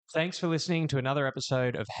Thanks for listening to another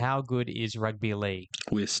episode of How Good is Rugby League?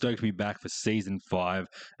 We're stoked to be back for season 5,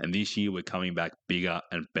 and this year we're coming back bigger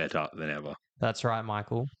and better than ever. That's right,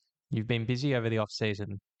 Michael. You've been busy over the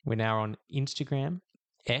off-season. We're now on Instagram,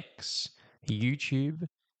 X, YouTube,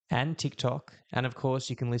 and TikTok. And of course,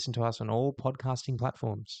 you can listen to us on all podcasting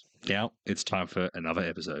platforms. Now it's time for another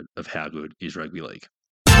episode of How Good is Rugby League.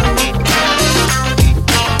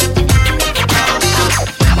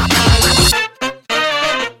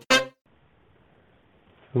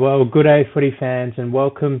 Well, good day, footy fans, and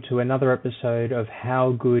welcome to another episode of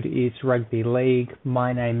How Good is Rugby League.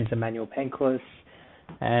 My name is Emmanuel Penklis,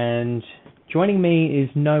 and joining me is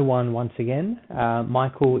no one once again.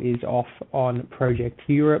 Michael is off on Project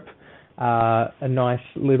Europe, a nice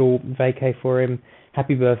little vacay for him.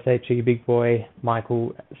 Happy birthday to you, big boy.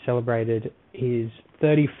 Michael celebrated his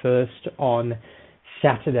 31st on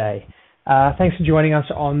Saturday. Thanks for joining us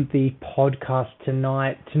on the podcast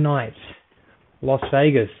tonight. Las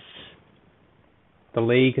Vegas. The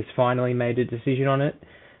league has finally made a decision on it.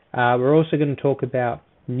 We're also going to talk about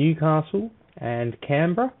Newcastle and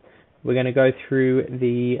Canberra. We're going to go through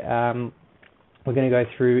the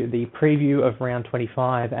preview of round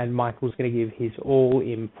 25, and Michael's going to give his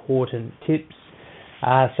all-important tips.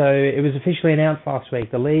 So it was officially announced last week.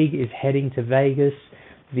 The league is heading to Vegas.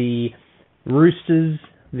 The Roosters,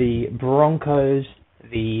 the Broncos,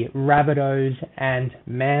 the Rabbitohs and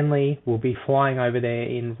Manly will be flying over there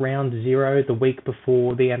in round 0 the week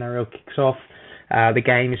before the NRL kicks off. The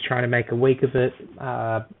game is trying to make a week of it.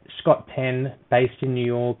 Scott Penn, based in New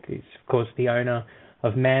York, is of course the owner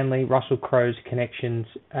of Manly. Russell Crowe's connections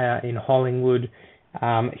in Collingwood.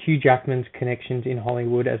 Hugh Jackman's connections in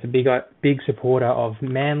Hollywood as a big supporter of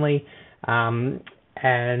Manly. And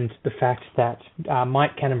the fact that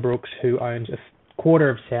Mike Cannon-Brookes, who owns a quarter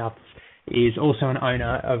of Souths, is also an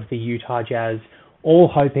owner of the Utah Jazz, all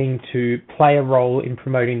hoping to play a role in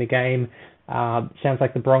promoting the game. Sounds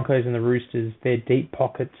like the Broncos and the Roosters, their deep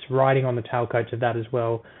pockets riding on the tailcoats of that as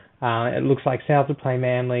well. It looks like South will play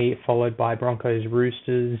Manly, followed by Broncos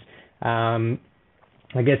Roosters. I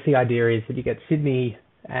guess the idea is that you get Sydney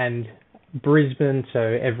and Brisbane, so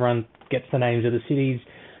everyone gets the names of the cities.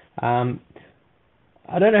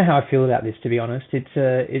 I don't know how I feel about this, to be honest.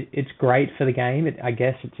 It's great for the game. I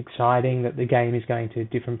guess it's exciting that the game is going to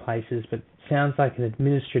different places, but it sounds like an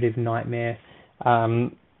administrative nightmare for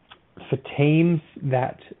teams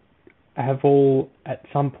that have all, at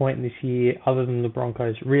some point this year, other than the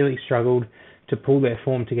Broncos, really struggled to pull their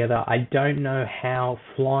form together. I don't know how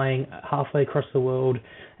flying halfway across the world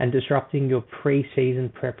and disrupting your pre-season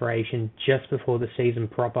preparation just before the season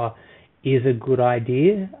proper is a good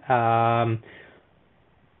idea.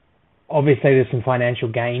 Obviously, there's some financial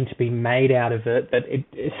gain to be made out of it, but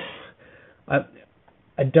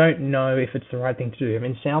I don't know if it's the right thing to do. I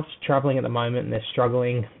mean, South's travelling at the moment and they're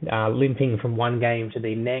struggling, limping from one game to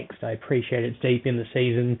the next. I appreciate it's deep in the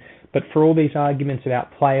season, but for all these arguments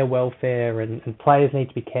about player welfare and players need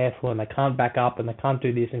to be careful and they can't back up and they can't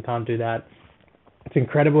do this and can't do that, it's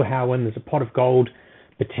incredible how when there's a pot of gold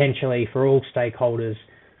potentially for all stakeholders,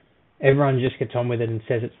 everyone just gets on with it and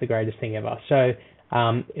says it's the greatest thing ever. So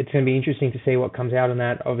it's going to be interesting to see what comes out on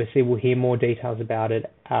that. Obviously, we'll hear more details about it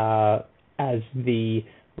as the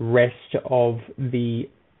rest of the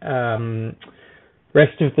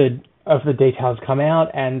details come out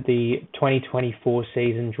and the 2024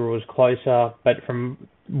 season draws closer. But from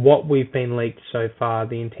what we've been leaked so far,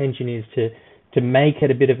 the intention is to make it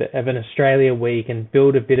a bit of an Australia week and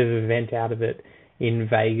build a bit of an event out of it in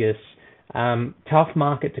Vegas. Tough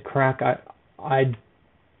market to crack.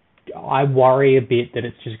 I worry a bit that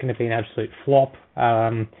it's just going to be an absolute flop.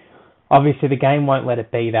 Obviously, the game won't let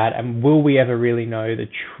it be that. And will we ever really know the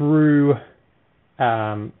true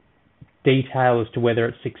detail as to whether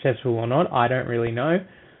it's successful or not? I don't really know.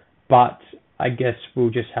 But I guess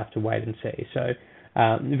we'll just have to wait and see. So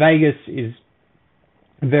Vegas is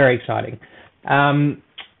very exciting.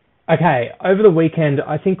 Okay, over the weekend,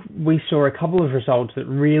 I think we saw a couple of results that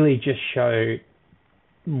really just show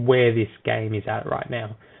where this game is at right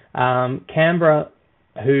now. Canberra,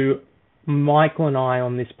 who Michael and I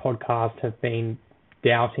on this podcast have been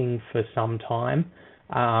doubting for some time,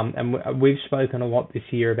 and we've spoken a lot this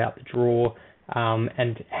year about the draw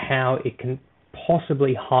and how it can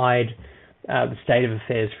possibly hide the state of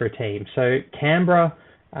affairs for a team. So Canberra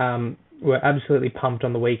were absolutely pumped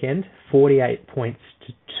on the weekend, 48 points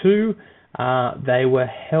to 2. They were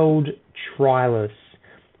held trialless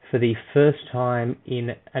for the first time in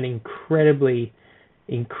an incredibly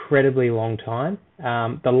long time.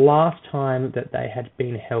 The last time that they had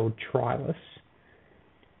been held trialless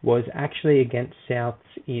was actually against Souths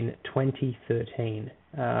in 2013.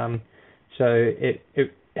 So it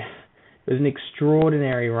was an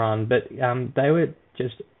extraordinary run, but they were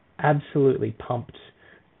just absolutely pumped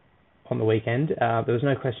on the weekend. There was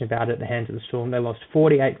no question about it at the hands of the Storm. They lost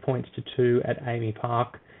 48 points to 2 at Amy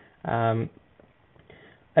Park.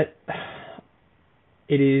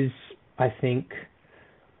 It is, I think,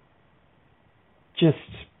 just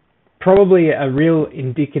probably a real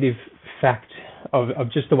indicative fact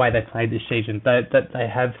of just the way they played this season.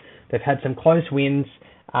 They've had some close wins.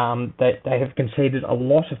 They have conceded a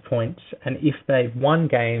lot of points, and if they've won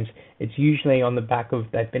games, it's usually on the back of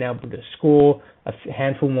they've been able to score a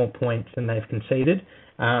handful more points than they've conceded.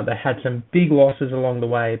 They had some big losses along the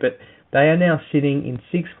way, but they are now sitting in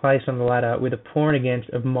 6th place on the ladder with a for and against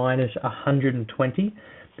of minus 120.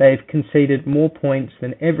 They've conceded more points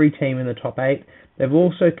than every team in the top 8. They've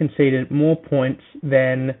also conceded more points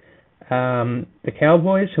than the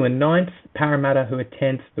Cowboys, who are 9th, Parramatta, who are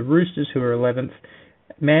 10th, the Roosters, who are 11th,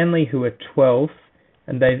 Manly, who are 12th,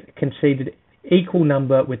 and they've conceded equal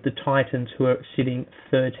number with the Titans, who are sitting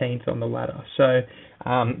 13th on the ladder. So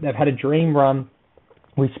they've had a dream run.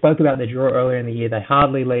 We spoke about the draw earlier in the year. They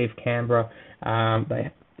hardly leave Canberra.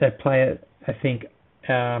 They play, I think,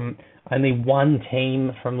 only one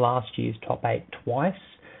team from last year's top 8 twice.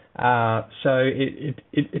 So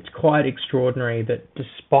it's quite extraordinary that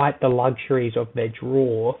despite the luxuries of their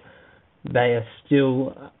draw, they are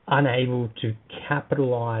still unable to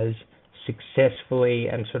capitalise successfully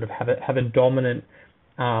and sort of have a dominant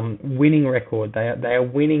winning record. They are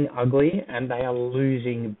winning ugly and they are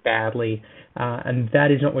losing badly, and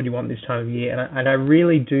that is not what you want this time of year. And I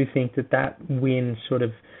really do think that win sort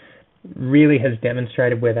of really has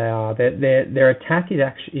demonstrated where they are. Their attack is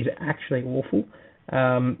actually awful.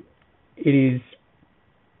 It is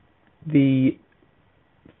the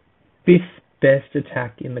 5th best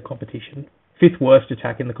attack in the competition, 5th worst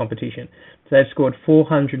attack in the competition. So they've scored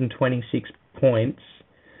 426 points,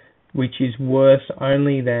 which is worse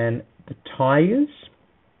only than the Tigers,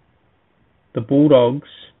 the Bulldogs,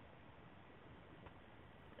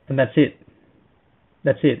 and that's it.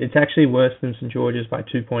 It's actually worse than St George's by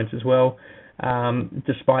 2 points as well,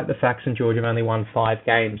 despite the fact St George have only won 5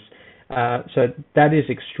 games. So that is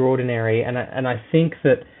extraordinary, and I think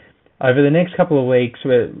that over the next couple of weeks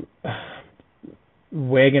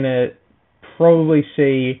we're going to probably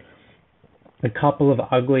see a couple of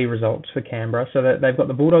ugly results for Canberra. So that they've got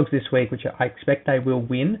the Bulldogs this week, which I expect they will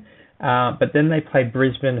win, but then they play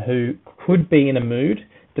Brisbane, who could be in a mood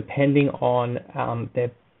depending on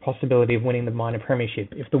their possibility of winning the minor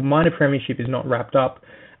premiership. If the minor premiership is not wrapped up,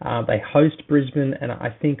 they host Brisbane, and I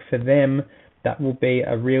think for them that will be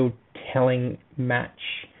a real telling match,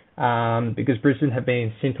 because Brisbane have been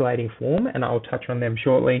in scintillating form, and I'll touch on them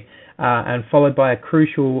shortly, and followed by a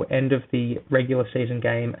crucial end of the regular season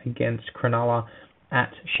game against Cronulla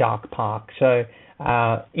at Shark Park. So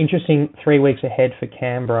interesting 3 weeks ahead for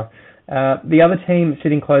Canberra. The other team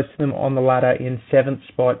sitting close to them on the ladder in 7th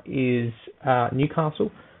spot is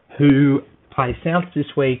Newcastle, who play South this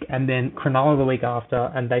week and then Cronulla the week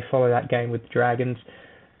after, and they follow that game with the Dragons.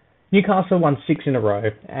 Newcastle won 6 in a row,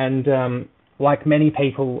 and like many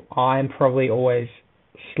people, I'm probably always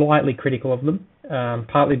slightly critical of them,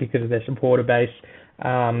 partly because of their supporter base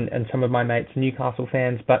and some of my mates are Newcastle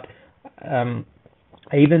fans, but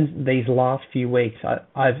even these last few weeks,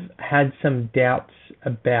 I've had some doubts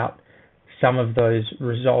about some of those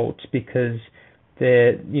results, because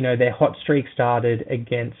their hot streak started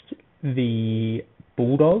against the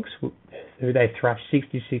Bulldogs, who they thrashed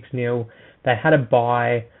 66-0. They had a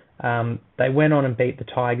bye. They went on and beat the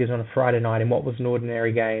Tigers on a Friday night in what was an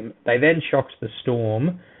ordinary game. They then shocked the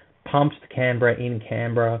Storm, pumped Canberra in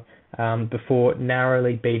Canberra, before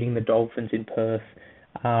narrowly beating the Dolphins in Perth,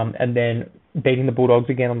 and then beating the Bulldogs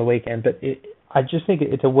again on the weekend. But I just think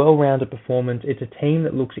it's a well-rounded performance. It's a team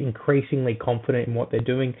that looks increasingly confident in what they're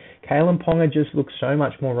doing. Kalen Ponga just looks so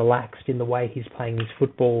much more relaxed in the way he's playing his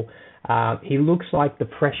football. He looks like the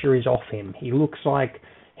pressure is off him. He looks like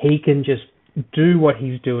he can just do what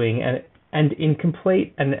he's doing, and in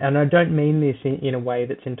complete, and I don't mean this in a way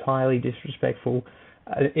that's entirely disrespectful.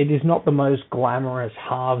 It is not the most glamorous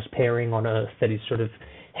halves pairing on earth that is sort of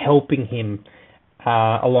helping him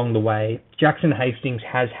along the way. Jackson Hastings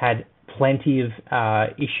has had plenty of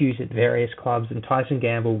issues at various clubs, and Tyson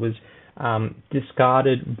Gamble was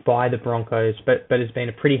discarded by the Broncos, but has been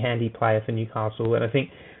a pretty handy player for Newcastle. And I think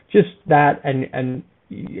just that, and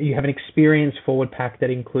you have an experienced forward pack that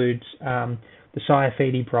includes the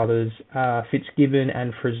Saifidi brothers, Fitzgibbon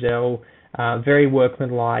and Frizzell, very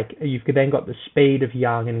workmanlike. You've then got the speed of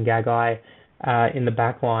Young and Gagai in the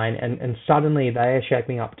back line, and suddenly they are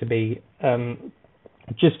shaping up to be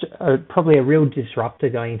just probably a real disruptor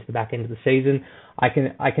going into the back end of the season. I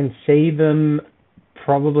can see them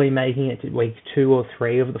probably making it to week 2 or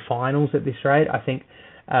 3 of the finals at this rate. I think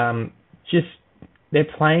just they're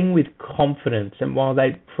playing with confidence, and while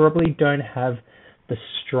they probably don't have the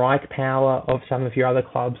strike power of some of your other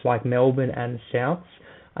clubs like Melbourne and Souths,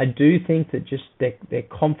 I do think that just their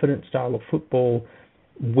confident style of football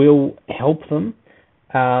will help them.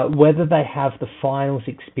 Whether they have the finals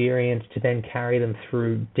experience to then carry them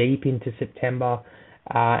through deep into September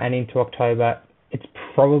and into October, it's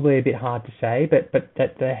probably a bit hard to say. But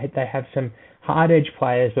that they have some hard edge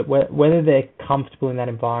players, but whether they're comfortable in that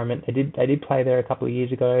environment, they did play there a couple of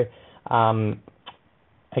years ago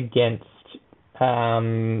against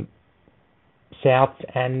South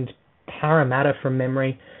and Parramatta from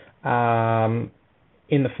memory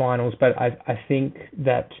in the finals. But I think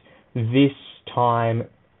that this time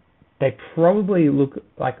they probably look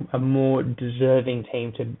like a more deserving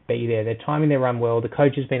team to be there. They're timing their run well. The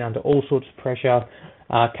coach has been under all sorts of pressure.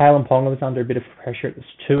 Kalen Ponga was under a bit of pressure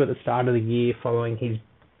too at the start of the year following his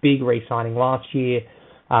big re-signing last year.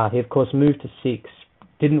 He of course moved to 6,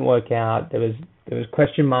 didn't work out. There was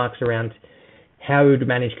question marks around how he would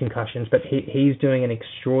manage concussions, but he's doing an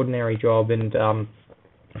extraordinary job, and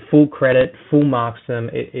full credit, full marks to them.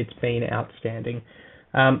 It's been outstanding.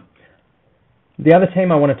 The other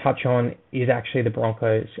team I want to touch on is actually the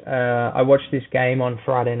Broncos. I watched this game on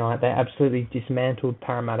Friday night. They absolutely dismantled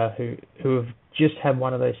Parramatta, who have just had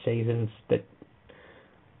one of those seasons that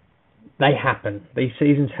they happen. These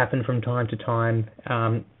seasons happen from time to time.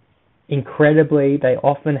 Incredibly, they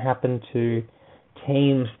often happen to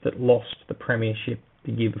teams that lost the premiership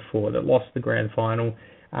the year before, that lost the grand final.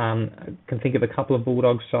 I can think of a couple of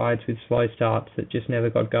Bulldogs sides with slow starts that just never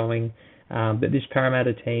got going. But this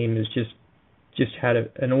Parramatta team has just had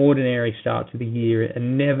an ordinary start to the year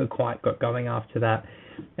and never quite got going after that.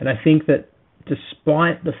 And I think that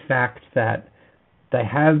despite the fact that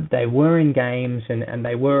they were in games and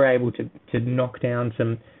they were able to knock down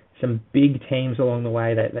some big teams along the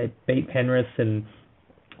way, they beat Penrith and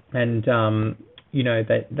they've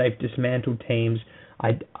dismantled teams.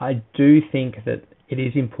 I do think that it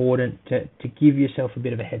is important to give yourself a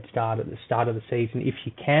bit of a head start at the start of the season if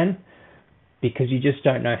you can, because you just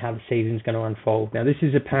don't know how the season's going to unfold. Now, this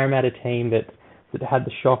is a Parramatta team that had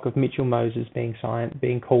the shock of Mitchell Moses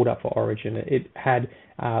being called up for Origin. It had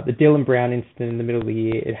the Dylan Brown incident in the middle of the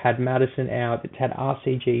year. It had Madison out. It had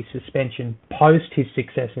RCG suspension post his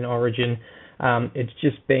success in Origin. It's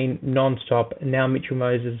just been non-stop. And now Mitchell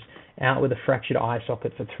Moses out with a fractured eye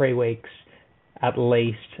socket for 3 weeks at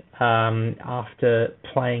least after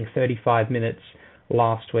playing 35 minutes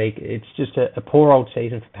last week. It's just a poor old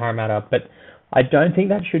season for Parramatta, but I don't think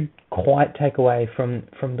that should quite take away from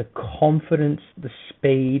the confidence, the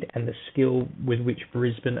speed, and the skill with which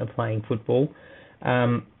Brisbane are playing football.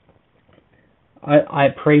 I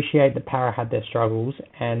appreciate that Para had their struggles,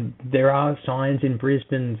 and there are signs in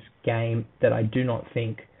Brisbane's game that I do not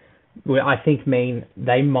think, I think mean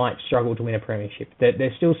they might struggle to win a premiership.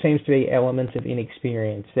 There still seems to be elements of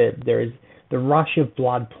inexperience. There is the rush of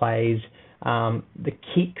blood plays, the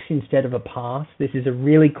kicks instead of a pass. This is a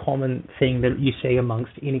really common thing that you see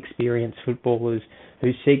amongst inexperienced footballers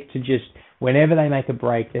who seek to just, whenever they make a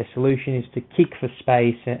break, their solution is to kick for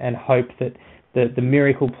space and hope that the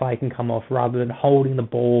miracle play can come off, rather than holding the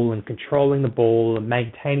ball and controlling the ball and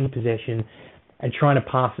maintaining possession and trying to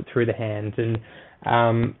pass it through the hands. And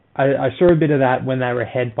I saw a bit of that when they were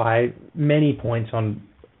ahead by many points on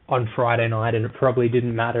Friday night, and it probably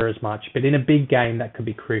didn't matter as much. But in a big game, that could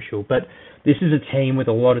be crucial. But this is a team with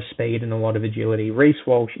a lot of speed and a lot of agility. Reece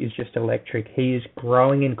Walsh is just electric. He is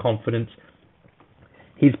growing in confidence.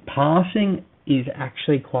 His passing is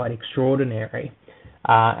actually quite extraordinary.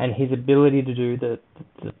 And his ability to do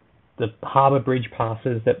the Harbour Bridge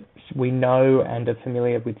passes that we know and are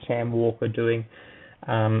familiar with Sam Walker doing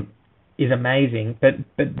is amazing. But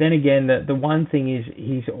then again, the one thing is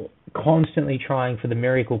he's constantly trying for the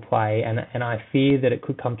miracle play, and I fear that it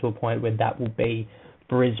could come to a point where that will be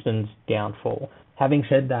Brisbane's downfall. Having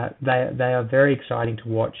said that, they are very exciting to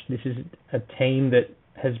watch. This is a team that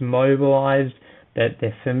has mobilised, that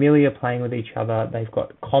they're familiar playing with each other. They've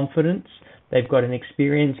got confidence. They've got an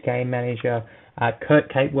experienced game manager.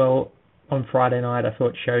 Kurt Capewell on Friday night, I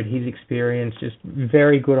thought, showed his experience, just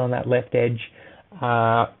very good on that left edge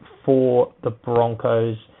for the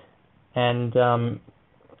Broncos. And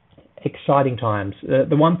exciting times.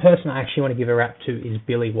 The one person I actually want to give a rap to is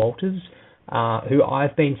Billy Walters, who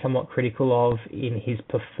I've been somewhat critical of in his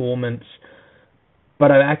performance.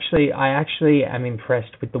 But I actually am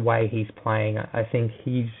impressed with the way he's playing. I think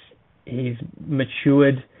he's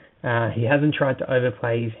matured He hasn't tried to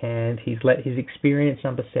overplay his hand. He's let his experienced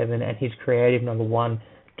number 7 and his creative number 1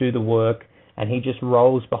 do the work, and he just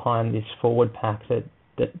rolls behind this forward pack that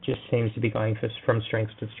just seems to be going from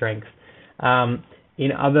strength to strength.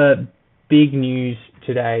 In other big news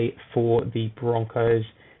today for the Broncos,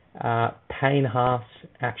 Payne Haas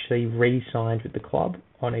actually re-signed with the club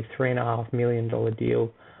on a $3.5 million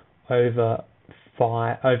deal over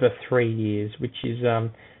 3 years, which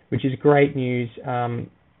is great news.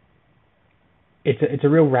 It's a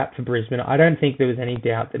real wrap for Brisbane. I don't think there was any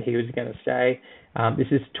doubt that he was going to stay. This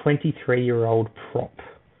is 23-year-old prop.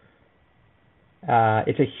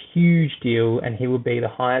 It's a huge deal, and he will be the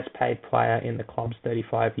highest paid player in the club's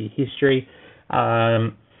 35-year history.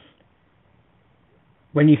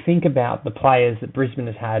 When you think about the players that Brisbane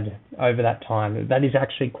has had over that time, that is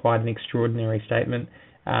actually quite an extraordinary statement.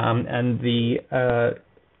 And the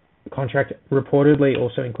contract reportedly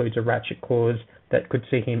also includes a ratchet clause that could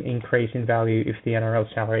see him increase in value if the NRL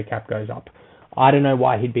salary cap goes up. I don't know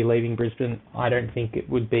why he'd be leaving Brisbane. I think it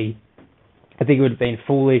would have been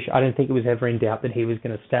foolish. I don't think it was ever in doubt that he was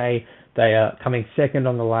going to stay. They are coming second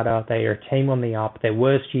on the ladder. They are a team on the up. Their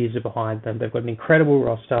worst years are behind them. They've got an incredible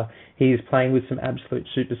roster. He is playing with some absolute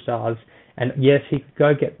superstars. And yes, he could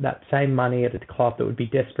go get that same money at a club that would be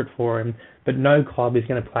desperate for him, but no club is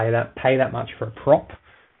going to pay that much for a prop.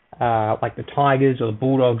 Like the Tigers or the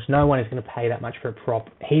Bulldogs, no one is going to pay that much for a prop.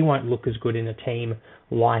 He won't look as good in a team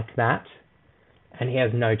like that, and he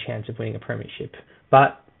has no chance of winning a premiership.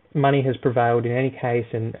 But money has prevailed in any case,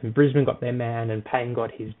 and Brisbane got their man, and Payne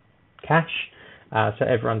got his cash, so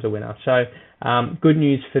everyone's a winner. So good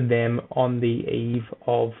news for them on the eve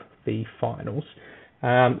of the finals.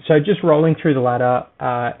 So just rolling through the ladder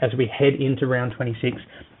as we head into round 26,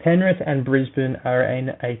 Penrith and Brisbane are in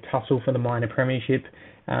a tussle for the minor premiership.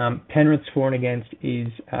 Penrith's for and against is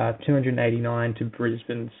 289 to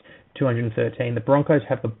Brisbane's 213. The Broncos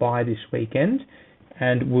have the bye this weekend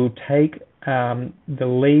and will take the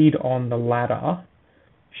lead on the ladder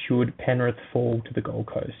should Penrith fall to the Gold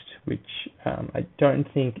Coast, which I don't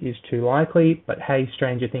think is too likely, but hey,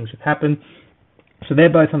 stranger things have happened. So they're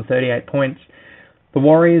both on 38 points. The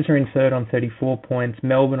Warriors are in third on 34 points,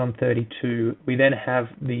 Melbourne on 32. We then have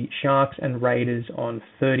the Sharks and Raiders on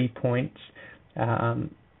 30 points,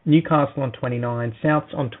 Newcastle on 29,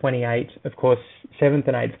 Souths on 28. Of course, 7th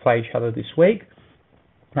and 8th play each other this week.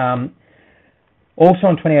 Also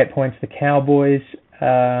on 28 points, the Cowboys,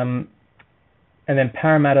 and then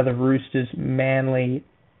Parramatta, the Roosters, Manly,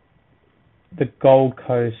 the Gold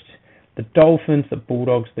Coast, the Dolphins, the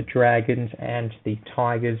Bulldogs, the Dragons, and the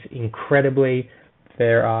Tigers. Incredibly,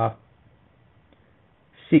 there are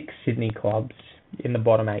 6 Sydney clubs in the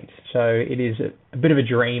bottom 8. So it is a bit of a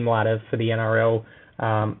dream ladder for the NRL,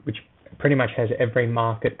 which pretty much has every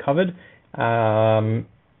market covered,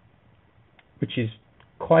 which is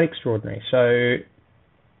quite extraordinary. So,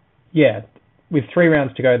 yeah, with 3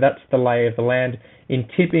 rounds to go, that's the lay of the land. In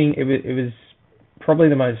tipping, it was probably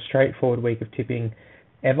the most straightforward week of tipping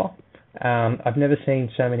ever. I've never seen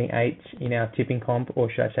so many 8s in our tipping comp, or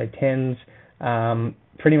should I say 10s.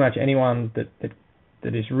 Pretty much anyone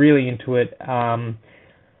that is really into it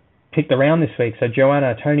picked the round this week. So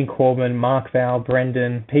Joanna, Tony Corbin, Mark Val,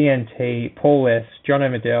 Brendan, PNT, Paul S, John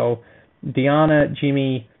O'Medell, Deanna,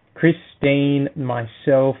 Jimmy, Christine,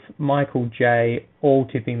 myself, Michael J, all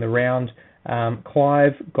tipping the round.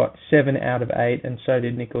 Clive got 7 out of 8, and so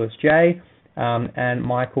did Nicholas J. And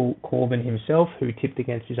Michael Corbin himself, who tipped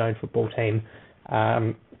against his own football team,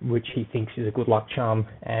 which he thinks is a good luck charm,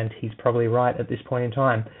 and he's probably right at this point in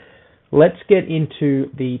time. Let's get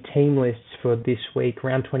into the team lists for this week,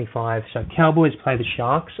 round 25. So Cowboys play the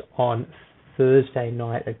Sharks on Thursday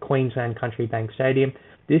night at Queensland Country Bank Stadium.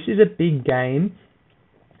 This is a big game,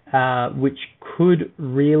 which could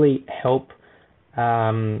really help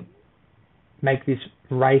make this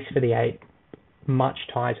race for the 8 much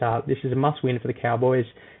tighter. This is a must-win for the Cowboys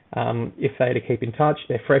if they're to keep in touch.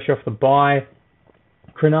 They're fresh off the bye.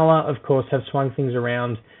 Cronulla, of course, have swung things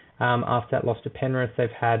around after that loss to Penrith. They've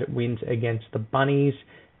had wins against the Bunnies,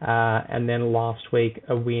 and then last week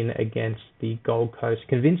a win against the Gold Coast,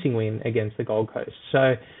 convincing win against the Gold Coast.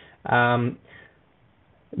 So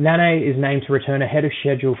Nane is named to return ahead of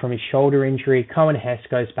schedule from his shoulder injury. Cohen Hess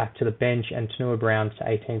goes back to the bench, and Tanua Brown's to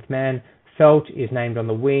 18th man. Felt is named on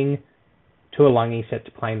the wing. Tuolungi set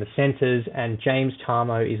to play in the centres, and James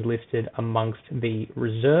Tarmo is listed amongst the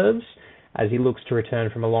reserves as he looks to return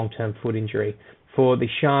from a long-term foot injury. For the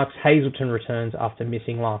Sharks, Hazelton returns after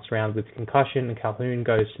missing last round with concussion, and Calhoun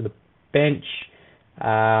goes to the bench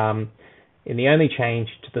in the only change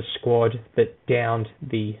to the squad that downed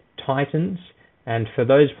the Titans. And for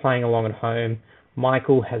those playing along at home,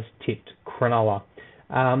 Michael has tipped Cronulla.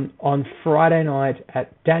 On Friday night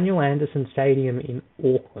at Daniel Anderson Stadium in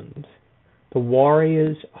Auckland, the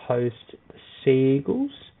Warriors host the Sea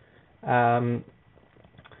Eagles.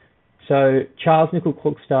 So Charles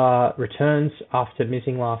Nickel-Klokstad returns after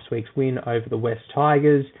missing last week's win over the West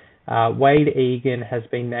Tigers. Wade Egan has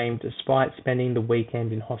been named despite spending the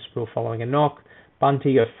weekend in hospital following a knock.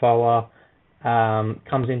 Bunty Ofoa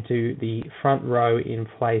comes into the front row in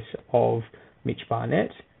place of Mitch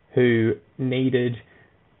Barnett, who needed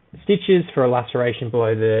stitches for a laceration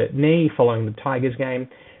below the knee following the Tigers game.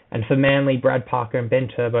 And for Manly, Brad Parker and Ben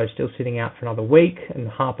Turbo still sitting out for another week, and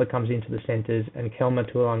Harper comes into the centres, and Kelma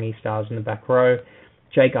Tuolangi stars in the back row.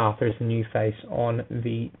 Jake Arthur is the new face on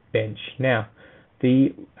the bench. Now,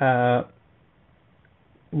 the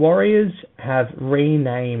Warriors have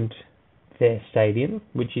renamed their stadium,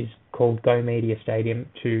 which is called Go Media Stadium,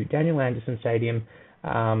 to Daniel Anderson Stadium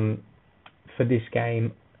for this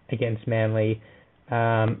game against Manly.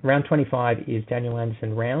 Round 25 is Daniel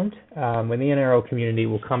Anderson round, when the NRL community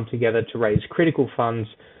will come together to raise critical funds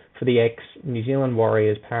for the ex-New Zealand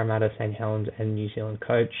Warriors, Parramatta, St Helens and New Zealand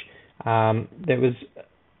coach. There was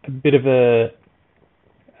a bit of a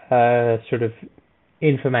sort of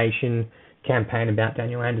information campaign about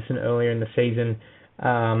Daniel Anderson earlier in the season,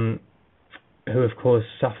 who of course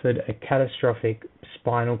suffered a catastrophic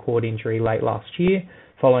spinal cord injury late last year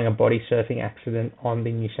following a body surfing accident on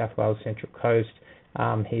the New South Wales Central Coast.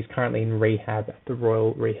 He's currently in rehab at the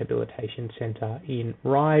Royal Rehabilitation Centre in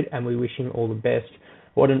Ryde, and we wish him all the best.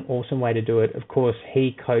 What an awesome way to do it. Of course,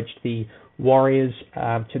 he coached the Warriors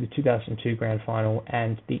to the 2002 Grand Final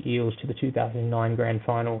and the Eels to the 2009 Grand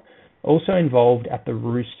Final. Also involved at the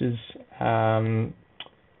Roosters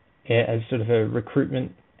as sort of a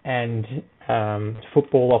recruitment and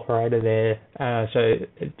football operator there. So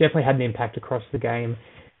it definitely had an impact across the game.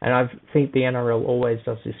 And I think the NRL always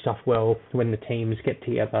does this stuff well when the teams get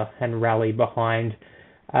together and rally behind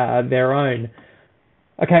their own.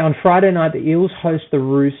 Okay, on Friday night, the Eels host the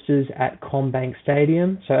Roosters at CommBank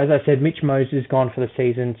Stadium. So as I said, Mitch Moses is gone for the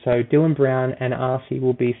season, so Dylan Brown and RC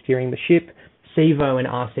will be steering the ship. Sevo and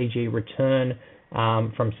RCG return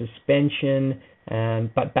from suspension,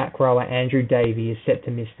 but back rower Andrew Davey is set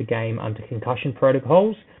to miss the game under concussion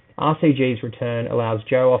protocols. RCG's return allows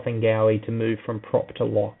Joe Offengawi to move from prop to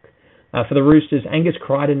lock. For the Roosters, Angus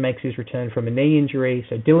Crichton makes his return from a knee injury,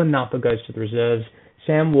 so Dylan Napa goes to the reserves.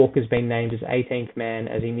 Sam Walker's been named as 18th man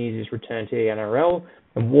as he nears his return to the NRL,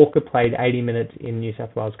 and Walker played 80 minutes in New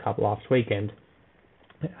South Wales Cup last weekend.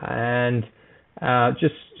 And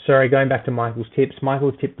going back to Michael's tips,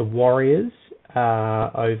 Michael's tipped the Warriors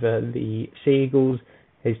over the Sea Eagles.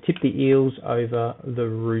 He's tipped the Eels over the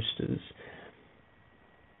Roosters.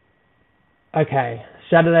 Okay,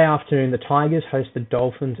 Saturday afternoon, the Tigers host the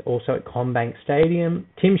Dolphins, also at CommBank Stadium.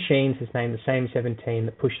 Tim Sheens has named the same 17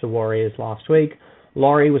 that pushed the Warriors last week.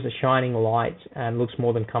 Laurie was a shining light and looks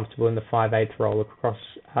more than comfortable in the 5/8 role across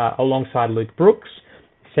alongside Luke Brooks.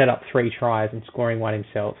 Set up 3 tries and scoring one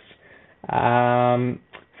himself.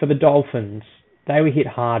 For the Dolphins, they were hit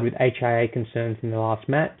hard with HIA concerns in the last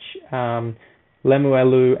match.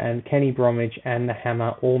 Lemuelu and Kenny Bromwich and the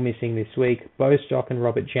Hammer all missing this week. Bostock and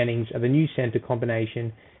Robert Jennings are the new centre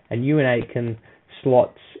combination, and Ewan Aitken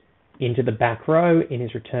slots into the back row in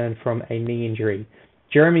his return from a knee injury.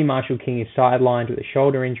 Jeremy Marshall-King is sidelined with a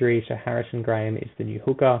shoulder injury, so Harrison Graham is the new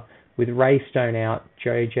hooker. With Ray Stone out,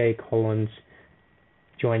 JJ Collins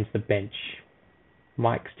joins the bench.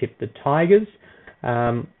 Mike's tipped the Tigers.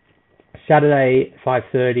 Saturday,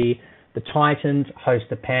 5:30, the Titans host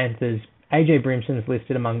the Panthers. AJ Brimson's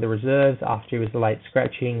listed among the reserves after he was late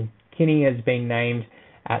scratching. Kinney has been named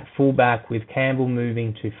at fullback, with Campbell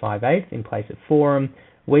moving to 5/8 in place of Forum.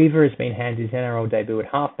 Weaver has been handed his NRL debut at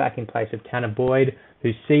halfback in place of Tanner Boyd,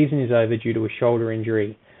 whose season is over due to a shoulder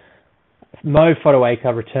injury. Mo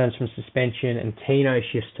Fotuaika returns from suspension, and Tino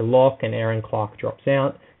shifts to lock, and Aaron Clark drops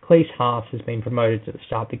out. Cleese Haas has been promoted to the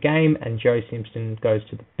start of the game, and Joe Simpson goes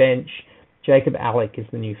to the bench. Jacob Alec is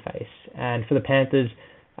the new face. And for the Panthers,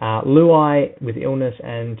 Luai with illness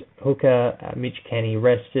and hooker Mitch Kenny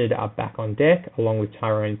rested are back on deck, along with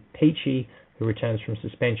Tyrone Peachy, who returns from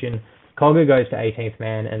suspension. Cogger goes to 18th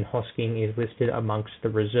man, and Hosking is listed amongst the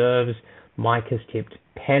reserves. Mike has tipped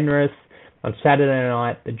Penrith. On Saturday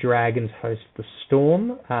night, the Dragons host the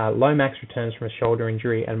Storm. Lomax returns from a shoulder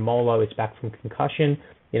injury, and Molo is back from concussion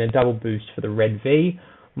in a double boost for the Red V.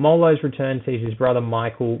 Molo's return sees his brother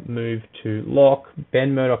Michael move to lock,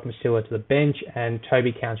 Ben Murdoch-Masila to the bench, and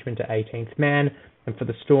Toby Couchman to 18th man. And for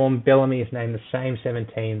the Storm, Bellamy is named the same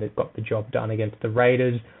 17 that got the job done against the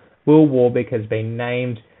Raiders. Will Warbick has been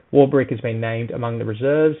named Warbrick has been named among the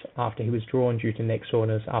reserves after he was drawn due to neck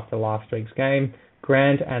soreness after last week's game.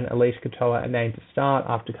 Grant and Elise Katoa are named to start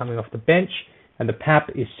after coming off the bench, and the PAP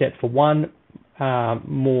is set for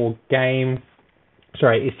more game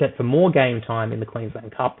time in the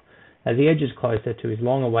Queensland Cup as he edges closer to his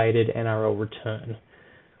long-awaited NRL return.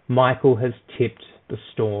 Michael has tipped the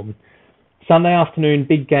Storm. Sunday afternoon,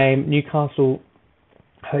 big game, Newcastle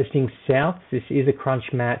hosting South. This is a crunch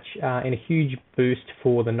match and a huge boost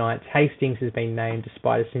for the Knights. Hastings has been named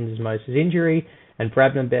despite a Syndesmosis injury, and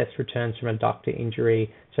Bradman Best returns from a ductor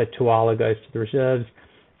injury, so Tuala goes to the reserves.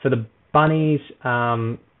 For the Bunnies,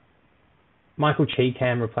 Michael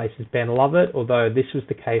Cheekham replaces Ben Lovett, although this was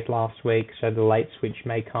the case last week, so the late switch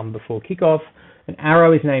may come before kickoff. And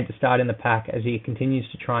Arrow is named to start in the pack as he continues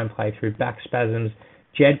to try and play through back spasms.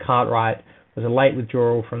 Jed Cartwright was a late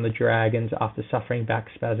withdrawal from the Dragons after suffering back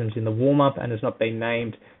spasms in the warm-up and has not been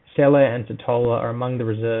named. Stella and Totola are among the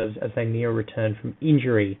reserves as they near return from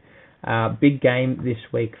injury. Big game this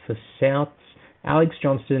week for Souths. Alex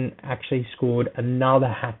Johnston actually scored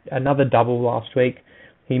another double last week.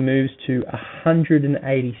 He moves to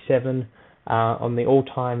 187 on the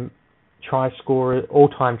all-time tries.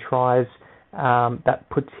 That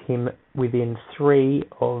puts him within 3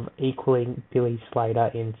 of equaling Billy Slater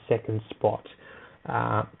in second spot.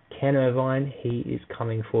 Ken Irvine, he is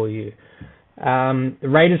coming for you. The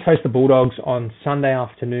Raiders host the Bulldogs on Sunday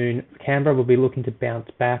afternoon. Canberra will be looking to bounce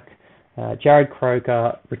back. Jared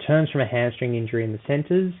Croker returns from a hamstring injury in the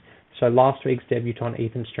centres, so last week's debutant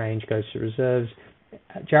Ethan Strange goes to reserves.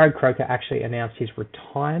 Jared Croker actually announced his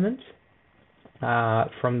retirement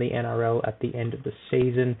from the NRL at the end of the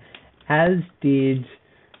season, as did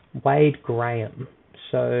Wade Graham.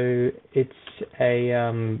 So it's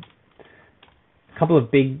a couple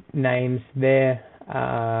of big names there,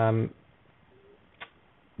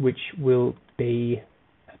 which will be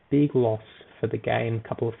a big loss for the game. A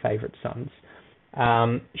couple of favourite sons.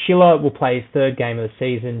 Schiller will play his third game of the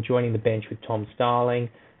season, joining the bench with Tom Starling.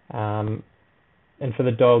 And for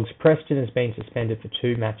the Dogs, Preston has been suspended for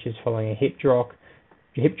 2 matches following a hip drop,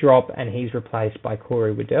 and he's replaced by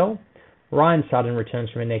Corey Waddell. Ryan Sutton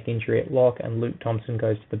returns from a neck injury at lock, and Luke Thompson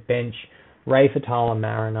goes to the bench. Ray Fatala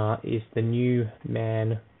Mariner is the new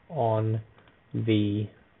man on the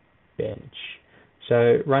bench.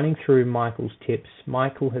 So running through Michael's tips,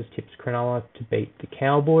 Michael has tipped Cronulla to beat the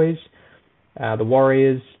Cowboys, the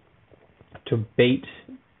Warriors to beat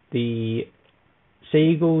the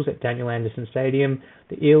Seagulls at Daniel Anderson Stadium,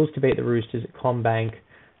 the Eels to beat the Roosters at CommBank,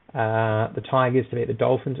 the Tigers to beat the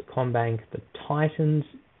Dolphins at CommBank, the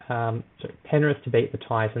Penrith to beat the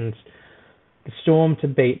Titans, the Storm to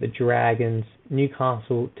beat the Dragons,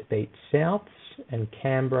 Newcastle to beat Souths, and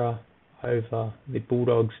Canberra over the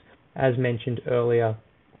Bulldogs. As mentioned earlier,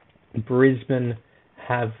 Brisbane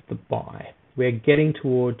have the bye. We're getting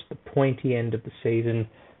towards the pointy end of the season.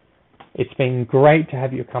 It's been great to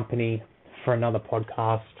have your company for another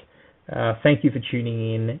podcast. Thank you for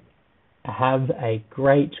tuning in. Have a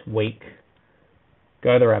great week.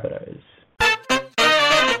 Go the Rabbitohs.